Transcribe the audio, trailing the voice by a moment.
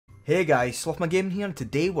Hey guys, Slothman Gaming here, and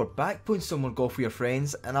today we're back playing some more golf with your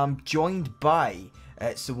friends, and I'm joined by,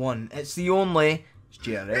 it's the one, it's the only, it's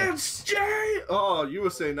JRX. It's Jay! Oh, you were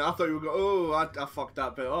saying that. I thought you were going, oh, I fucked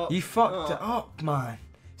that bit up. You fucked it up, man.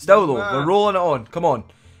 Still though, Man. we're rolling it on, come on.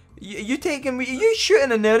 You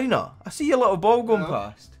shooting in the arena? I see your little ball going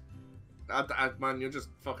past. Man, you're just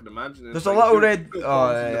fucking imagining. There's a little red,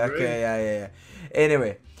 oh, yeah, okay, yeah.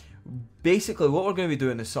 Anyway, basically what we're going to be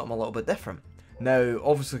doing is something a little bit different. Now,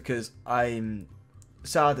 obviously, because I'm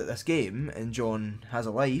sad at this game and John has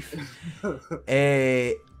a life,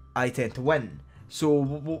 I tend to win. So,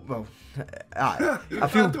 well, I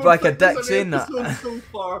feel like a dick saying that. So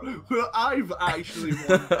far, where I've actually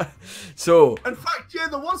won. So, in fact, yeah,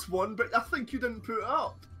 there was one, but I think you didn't put it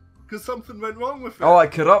up because something went wrong with it. Oh,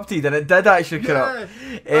 it corrupted, and it did actually corrupt.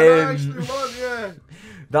 Yeah, I actually won, yeah.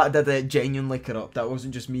 That did genuinely corrupt. That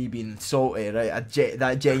wasn't just me being salty, right?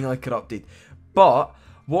 That genuinely corrupted. But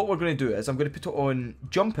what we're going to do is I'm going to put it on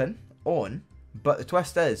jumping on, but the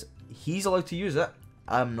twist is he's allowed to use it,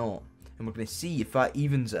 I'm not, and we're going to see if that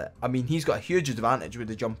evens it. I mean, he's got a huge advantage with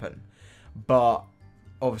the jumping, but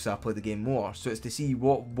obviously I play the game more, so it's to see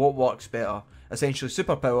what works better. Essentially,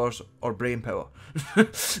 superpowers or brain power.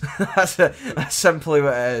 That's simply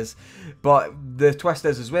what it is. But the twist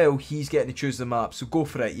is as well, he's getting to choose the map, so go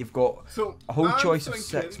for it. You've got a whole choice of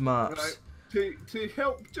 6 maps. Right. To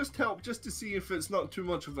help just to see if it's not too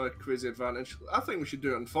much of a crazy advantage, I think we should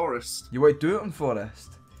do it in Forest. You want to do it in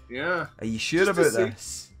Forest? Yeah. Are you sure about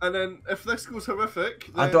this? And then if this goes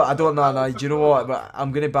horrific, then I don't know. No, do you know what? But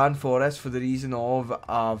I'm gonna ban Forest for the reason of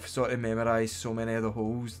I've sort of memorised so many of the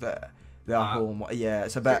holes that they're home. Yeah,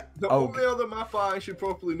 it's a bit. The only other map I actually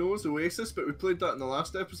properly know is Oasis, but we played that in the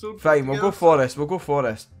last episode. Fine, we'll go Forest. We'll go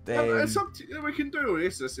Forest. It's up to, we can do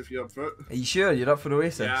Oasis if you're up for it. Are you sure you're up for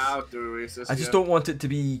Oasis? Yeah, I'll do Oasis. I just don't want it to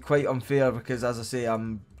be quite unfair because, as I say,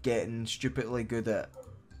 I'm getting stupidly good at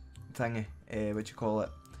thingy. What you call it?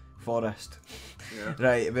 Forest. Yeah.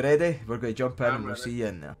 Right, we ready? We're going to jump in and we'll see you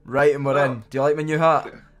in there. Right, and we're in. Do you like my new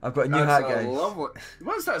hat? I've got a new hat, guys. Lovely.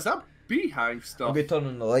 What's that? Is that beehive stuff? I'll be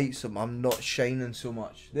turning the lights so I'm not shining so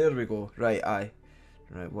much. There we go. Right,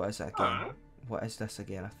 Right, what is it again? What is this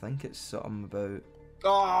again? I think it's something about...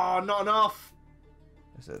 Oh, not enough!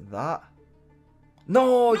 Is it that?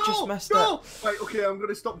 No, just missed it. Right, okay, I'm going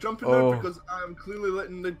to stop jumping now because I'm clearly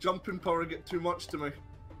letting the jumping power get too much to me.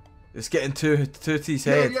 It's getting too to his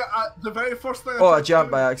head. Yeah, the very first thing I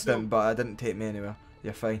jumped by accident, but it didn't take me anywhere.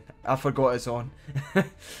 You're fine. I forgot it's on.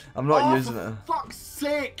 I'm not using it. For fuck's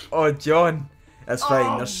sake! Oh, John. It's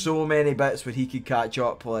fine. There's so many bits where he could catch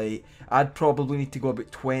up. Like, I'd probably need to go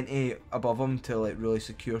about 20 above him to like really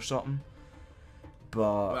secure something.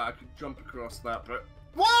 But I could jump across that bit.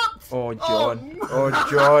 What? Oh, John. Oh,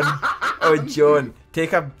 John. Oh, John.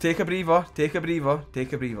 Take a breather. Take a breather.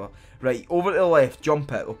 Take a breather. Right, over to the left.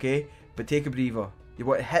 Jump it, okay? But take a breather. You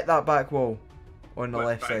want to hit that back wall on the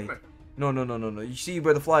left side. No. You see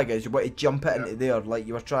where the flag is? You want to jump it into there like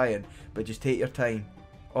you were trying, but just take your time.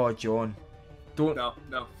 Oh, John. Don't.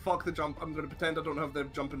 No. Fuck the jump. I'm going to pretend I don't have the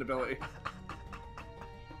jumping ability.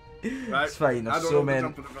 Right? It's fine.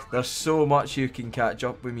 There's so much you can catch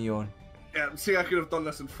up with me on. Yeah, see, I could have done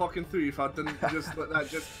this in fucking 3 if I didn't just let that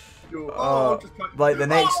just go. Like the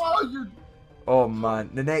next. Oh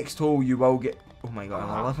man, the next hole you will get. Oh my god,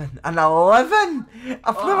 an 11! An 11!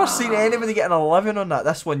 I've never seen anybody get an 11 on that.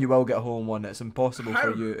 This one you will get a hole in one. It's impossible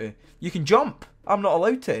for you to. You can jump. I'm not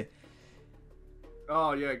allowed to.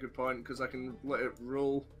 Oh yeah, good point. Because I can let it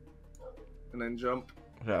roll and then jump.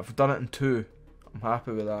 Right, I've done it in 2. I'm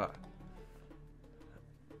happy with that.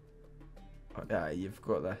 Oh, yeah, you've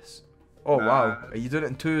got this. Oh wow, are you doing it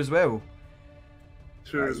in 2 as well?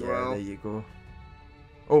 2 as well. There you go.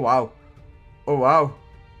 Oh wow. Oh wow.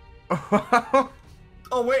 Oh wow.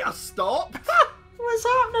 Oh wait, I stopped? What's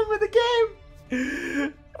happening with the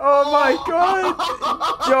game? Oh my god.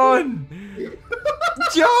 John.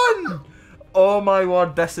 John. Oh my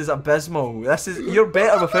word, this is abysmal. You're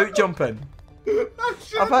better without jumping.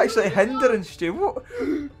 I've actually hindering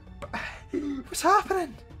you. What's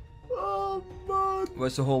happening? Oh man.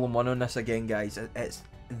 What's the hole in one on this again, guys? It's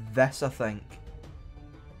this, I think.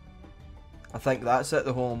 I think that's it,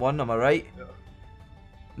 the hole in one, am I right? Yeah.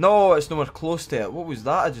 No, it's nowhere close to it. What was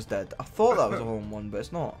that I just did? I thought that was a hole in one, but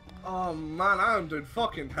it's not. Oh man, I am doing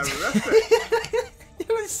fucking horrific.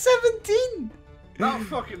 You're 17! That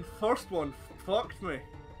fucking first one fucked me.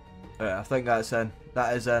 Yeah, I think that's in.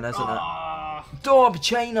 That is in, isn't it? Stop,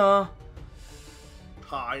 China!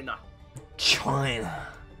 China.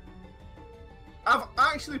 I've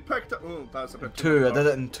actually picked up. Oh, that's a bit. Two. I did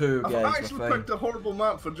it in two, guys. I've actually picked a horrible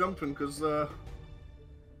map for jumping because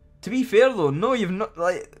To be fair though, no, you've not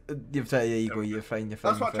like you've said. There you go. You're fine. You're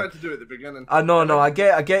fine. That's what I tried to do at the beginning. No, I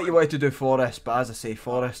get you wanted to do forest, but as I say,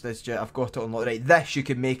 forest is just I've got it unlocked. Right, this you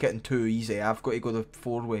can make it in 2 easy. I've got to go the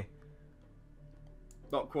 4-way.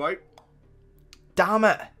 Not quite. Damn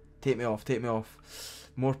it! Take me off. Take me off.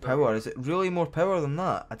 More power. Is it really more power than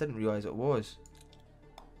that? I didn't realise it was.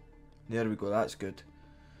 There we go. That's good.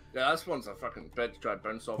 Yeah, this one's a fucking bit to try to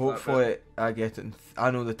bounce off. Hopefully, I get it.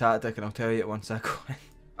 I know the tactic, and I'll tell you it once I go in.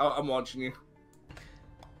 I'm watching you.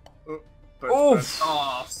 Oh!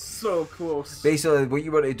 Oh, so close. Basically, what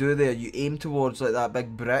you want to do there, you aim towards like that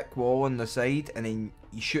big brick wall on the side, and then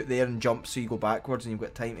you shoot there and jump, so you go backwards, and you've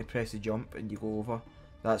got time to press the jump, and you go over.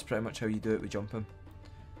 That's pretty much how you do it with jumping.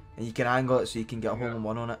 And you can angle it so you can get a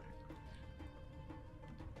hole-in-one on it.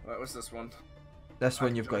 Right, what's this one? This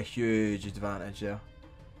one you've got a huge advantage there.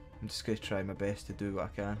 I'm just going to try my best to do what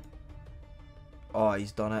I can. Oh,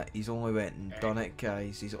 he's done it. He's only went and done it,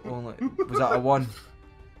 guys. He's only... Was that a 1?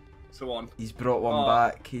 It's a 1. He's brought one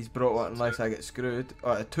back. He's brought one unless I get screwed.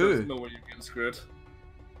 Oh, a 2? There's no way you're getting screwed.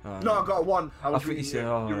 Oh, no, I got a 1. I thought you said,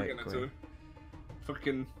 oh, you were right, getting a 2.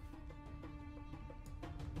 Fucking...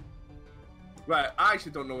 Right, I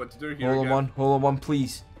actually don't know what to do here. Hold on one,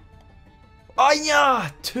 please. Oh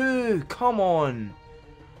yeah, 2. Come on.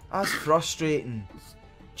 That's frustrating.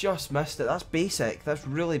 Just missed it. That's basic. That's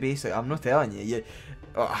really basic. I'm not telling you.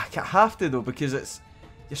 I have to though because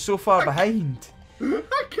you're so far behind. I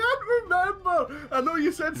can't remember. I know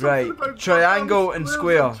you said something right. about Triangle and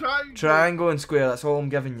square. Triangle. Triangle and square. That's all I'm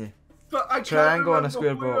giving you. But I Triangle can't and a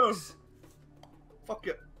square where. box. Fuck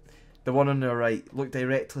it. The one on your right. Look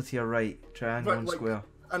directly to your right. Triangle and like square.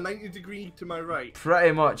 A 90-degree to my right.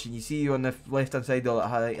 Pretty much, and you see on the left hand side all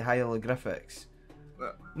that hieroglyphics.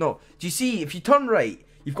 No, do you see if you turn right,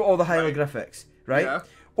 you've got all the hieroglyphics, right? Yeah.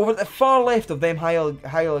 Over at the far left of them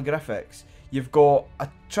hieroglyphics, you've got a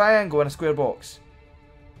triangle and a square box.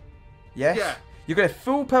 Yes? Yeah. You're going to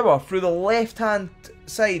full power through the left hand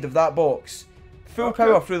side of that box. Full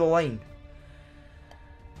power through the line.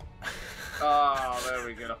 Oh, there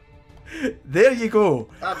we go. There you go.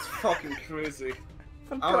 That's fucking crazy.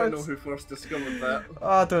 I don't know who first discovered that.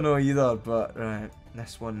 I don't know either, but right.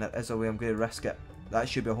 This one, there is a way I'm going to risk it. That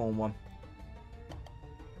should be a hole-in-one.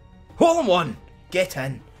 Hole-in-one! Get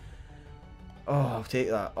in. Oh, I'll take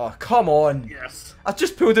that. Oh, come on. Yes. I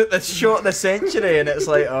just pulled out the shot of the century and it's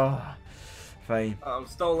like, oh. Fine. I'm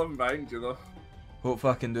still living behind you though.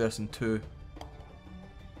 Hopefully I can do this in 2.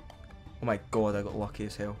 Oh my god, I got lucky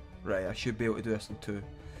as hell. Right, I should be able to do this in 2.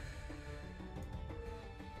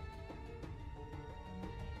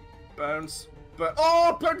 Bounce. But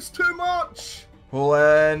oh, bounce too much! Hole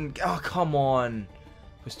in. Oh, come on.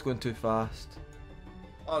 Just going too fast.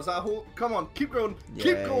 Oh, is that a hole? Come on, keep going. Yeah,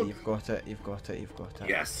 keep going. You've got it. You've got it. You've got it.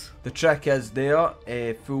 Yes. The trick is there,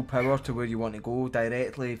 full power to where you want to go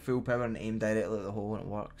directly, full power and aim directly at the hole and it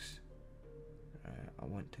works. Right, I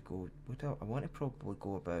want to go, I want to probably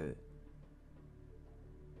go about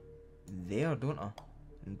there, don't I?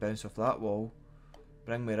 And bounce off that wall,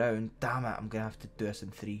 bring me around. Damn it, I'm going to have to do this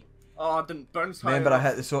in 3. Oh, I didn't bounce high Remember enough. I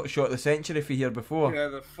hit the shot of the century for here before? Yeah,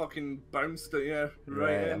 the fucking bounced it, yeah.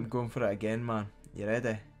 Right, in. I'm going for it again, man. You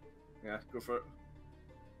ready? Yeah, go for it.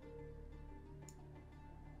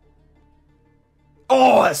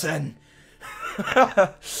 Oh, it's in!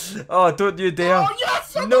 Oh, don't you dare! Oh,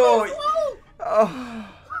 yes! No! Oh.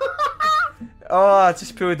 Oh, I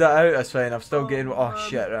just pulled that out. That's fine. I'm still getting. Oh man.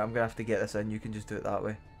 shit! Right, I'm gonna have to get this in. You can just do it that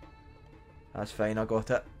way. That's fine. I got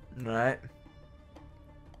it. Right.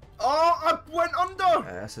 Oh, I went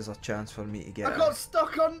under! This is a chance for me to get I it. got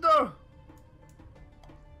stuck under!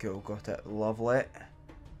 Cool, got it. Lovely.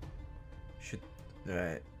 Should.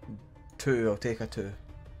 Right. 2. I'll take a 2.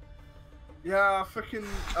 Yeah, freaking.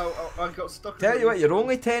 I got stuck. Tell you what, you're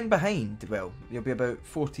only 10 behind. Well, you'll be about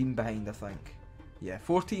 14 behind, I think. Yeah,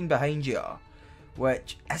 14 behind you are.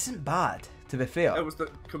 Which isn't bad, to be fair. It was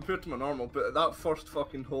compared to my normal, but that first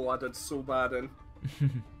fucking hole I did so bad in.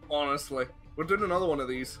 Honestly. We're doing another one of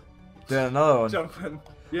these. Doing another one. Jumping.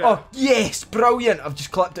 Yeah. Oh, yes! Brilliant! I've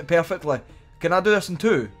just clipped it perfectly. Can I do this in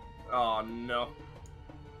 2? Oh, no.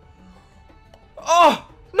 Oh!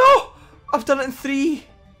 No! I've done it in 3.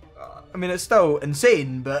 I mean, it's still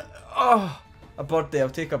insane, but... Oh! A birdie. I'll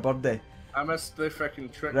take a birdie. I missed the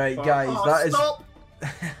freaking trick. Right, part. guys, Oh, that is... stop!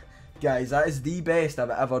 Guys, that is the best I've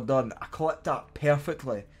ever done. I clipped that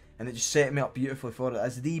perfectly, and it just set me up beautifully for it.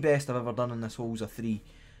 It's the best I've ever done in this hole's a 3.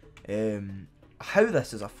 How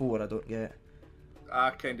this is a 4, I don't get. I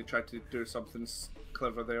kind of tried to do something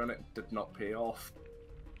clever there, and it did not pay off.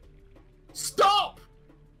 Stop!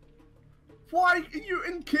 Why are you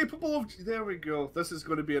incapable of... There we go. This is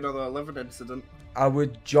going to be another 11 incident. I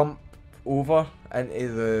would jump over into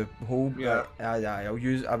the hole. Yeah. I would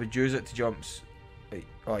use it to jumps. Wait,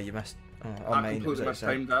 oh, you missed. Oh, I mine. It was completely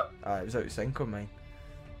outside. mistimed that. It was out of sync on mine.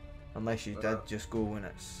 Unless you did just go when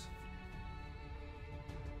it's...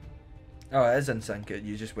 Oh, it is in sync.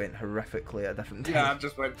 You just went horrifically at a different time. Yeah, I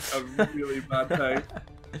just went a really bad time.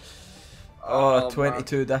 Oh,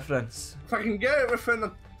 22 man. Difference. If I can get it within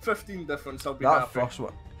a 15 difference, I'll be that happy. First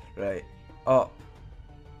one. Right. Up.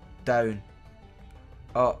 Down.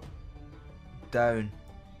 Up. Down.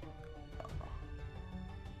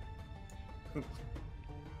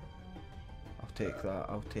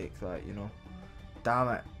 I'll take that, you know. Damn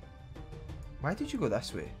it. Why did you go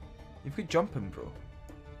this way? You've got jumping, bro.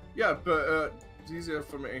 Yeah, but it's easier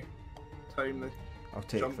for me to time the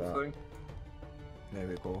jump that. thing. There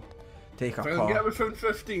we go. Take a If I can get within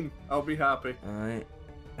 15, I'll be happy. Alright.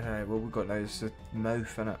 Alright, what we got now is the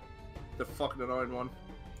mouth, innit? The fucking annoying one.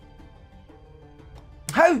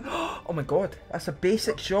 How? Oh my god, that's a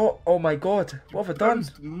basic shot. Oh my god, what have I done?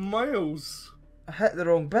 Miles. I hit the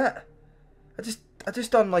wrong bit. I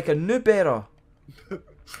just done like a noob error.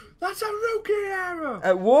 That's a rookie error.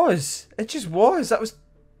 It was. It just was. That was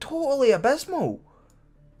totally abysmal.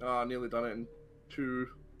 Oh, I nearly done it in 2.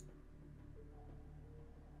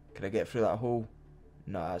 Can I get through that hole?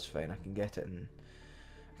 No, that's fine. I can get it in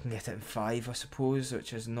 5, I suppose,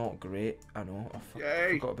 which is not great. I know. I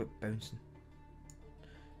forgot about bouncing.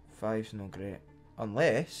 5's not great.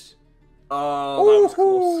 Unless... Oh, that was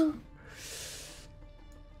close.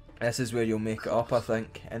 This is where you'll make it up, I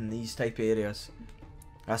think, in these type of areas.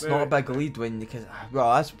 That's not a big lead when, because, well,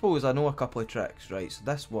 I suppose I know a couple of tricks, right? So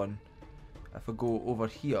this one, if I go over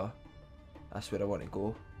here, that's where I want to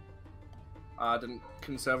go. I didn't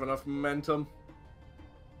conserve enough momentum.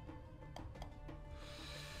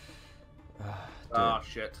 Ah,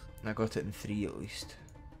 shit. I got it in 3 at least.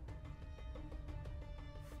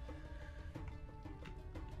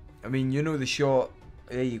 I mean, you know the shot.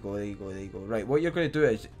 There you go, there you go, there you go. Right, what you're going to do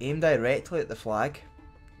is aim directly at the flag.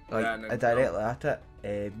 Like, Yeah, directly at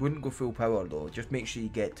it. Wouldn't go full power though, just make sure you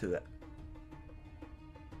get to it.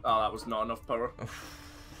 Oh, that was not enough power.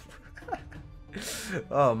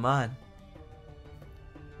 Oh man.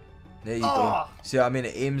 There you go. See what I mean?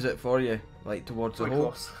 It aims it for you, like towards the hole.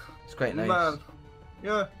 Close. It's quite nice. Man.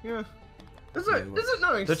 Yeah, yeah. Is it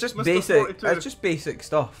nice? They're just Mr. basic. 42. It's just basic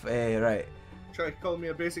stuff. Right. Try to call me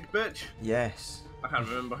a basic bitch. Yes. I can't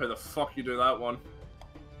remember how the fuck you do that one.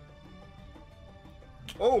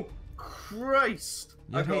 Oh, Christ!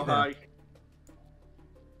 I got high.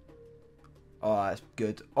 Oh, that's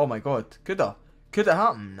good. Oh my god. Could it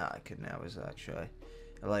happen? Nah, it couldn't. I was actually,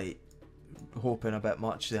 like, hoping a bit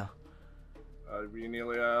much there. We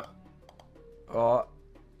nearly, Oh.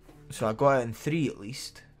 So I got it in 3 at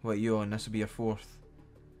least. What are you on? This will be your 4th.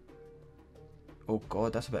 Oh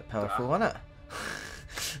god, that's a bit powerful, isn't it?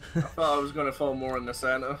 I thought I was going to fall more in the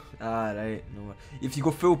centre. Ah, right. No. If you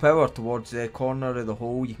go full power towards the corner of the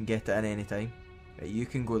hole, you can get it in any time. Right, you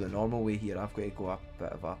can go the normal way here. I've got to go a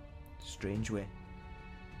bit of a strange way.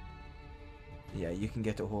 Yeah, you can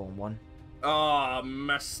get it hole in 1. Oh,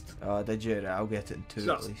 missed. Oh, did you? Right, I'll get it in 2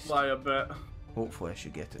 Just at least. fly a bit. Hopefully I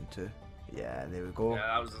should get it in 2. Yeah, there we go. Yeah,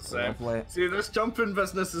 that was the same. Lovely. See, this jumping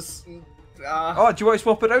business is... Oh, do you want to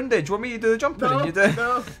swap it around then? Do you want me to do the jumping and you do?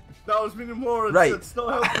 No, that was meaning more. Right. It's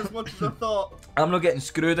not helped as much as I thought. I'm not getting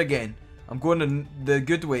screwed again. I'm going in the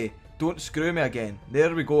good way. Don't screw me again.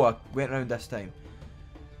 There we go. I went round this time.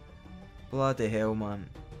 Bloody hell, man.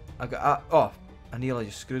 I nearly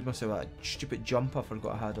just screwed myself. That stupid jump I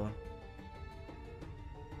forgot I had on.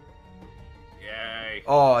 Yay.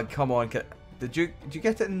 Oh, come on. Did you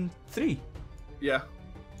get it in 3? Yeah.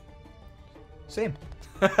 Same.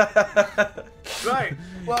 Right.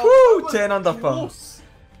 Well, woo, 10 under par. Close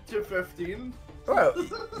to 15. Well,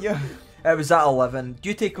 yeah. It was at 11.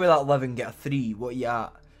 You take away that 11, get a 3. What are you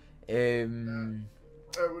at? I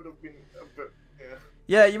would have been a bit, yeah.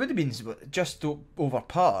 Yeah, you would have been just over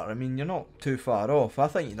par. I mean, you're not too far off. I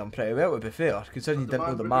think you've done pretty well, to be fair, considering you didn't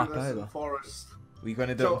know the map either. We're going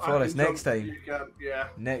to do it on Forest next time. Yeah.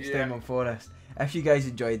 Next time on Forest. If you guys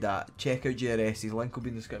enjoyed that, check out GRS's link will be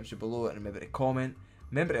in the description below, and remember to comment,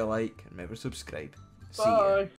 remember to like, and remember to subscribe. See ya. Bye.